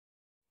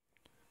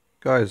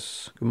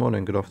Guys, good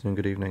morning, good afternoon,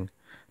 good evening.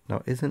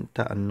 Now, isn't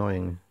that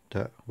annoying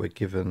that we're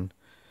given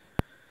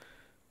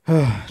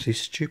these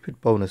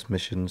stupid bonus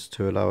missions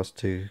to allow us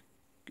to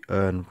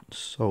earn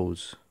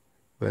souls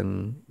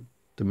when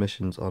the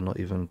missions are not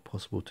even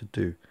possible to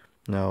do?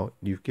 Now,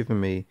 you've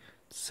given me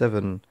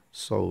 7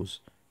 souls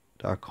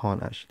that I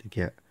can't actually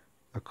get.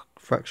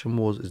 Fraction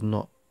Wars is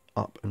not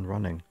up and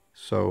running,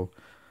 so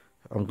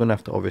I'm gonna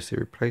have to obviously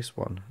replace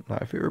one. Now,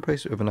 if it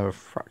replaces it with another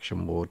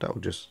Fraction War, that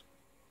will just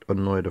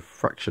annoy the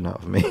fraction out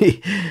of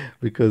me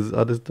because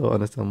I just don't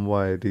understand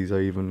why these are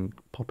even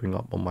popping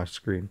up on my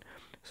screen.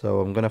 So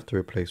I'm gonna have to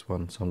replace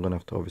one. So I'm gonna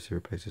have to obviously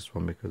replace this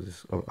one because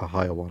it's a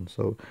higher one.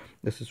 So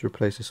let's just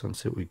replace this and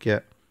see what we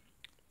get.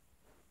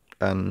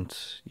 And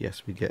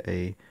yes, we get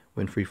a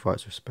win 3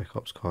 fights with Spec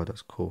Ops card.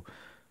 That's cool.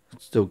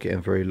 Still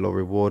getting very low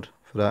reward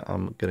for that.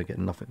 I'm gonna get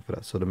nothing for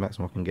that. So the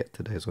maximum I can get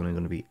today is only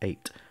gonna be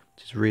 8,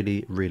 which is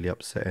really, really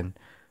upsetting.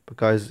 But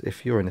guys,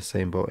 if you're in the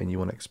same boat and you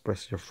want to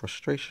express your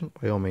frustration,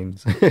 by all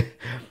means,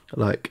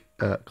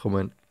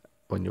 comment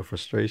on your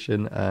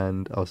frustration,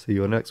 and I'll see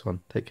you on the next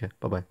one. Take care.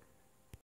 Bye bye.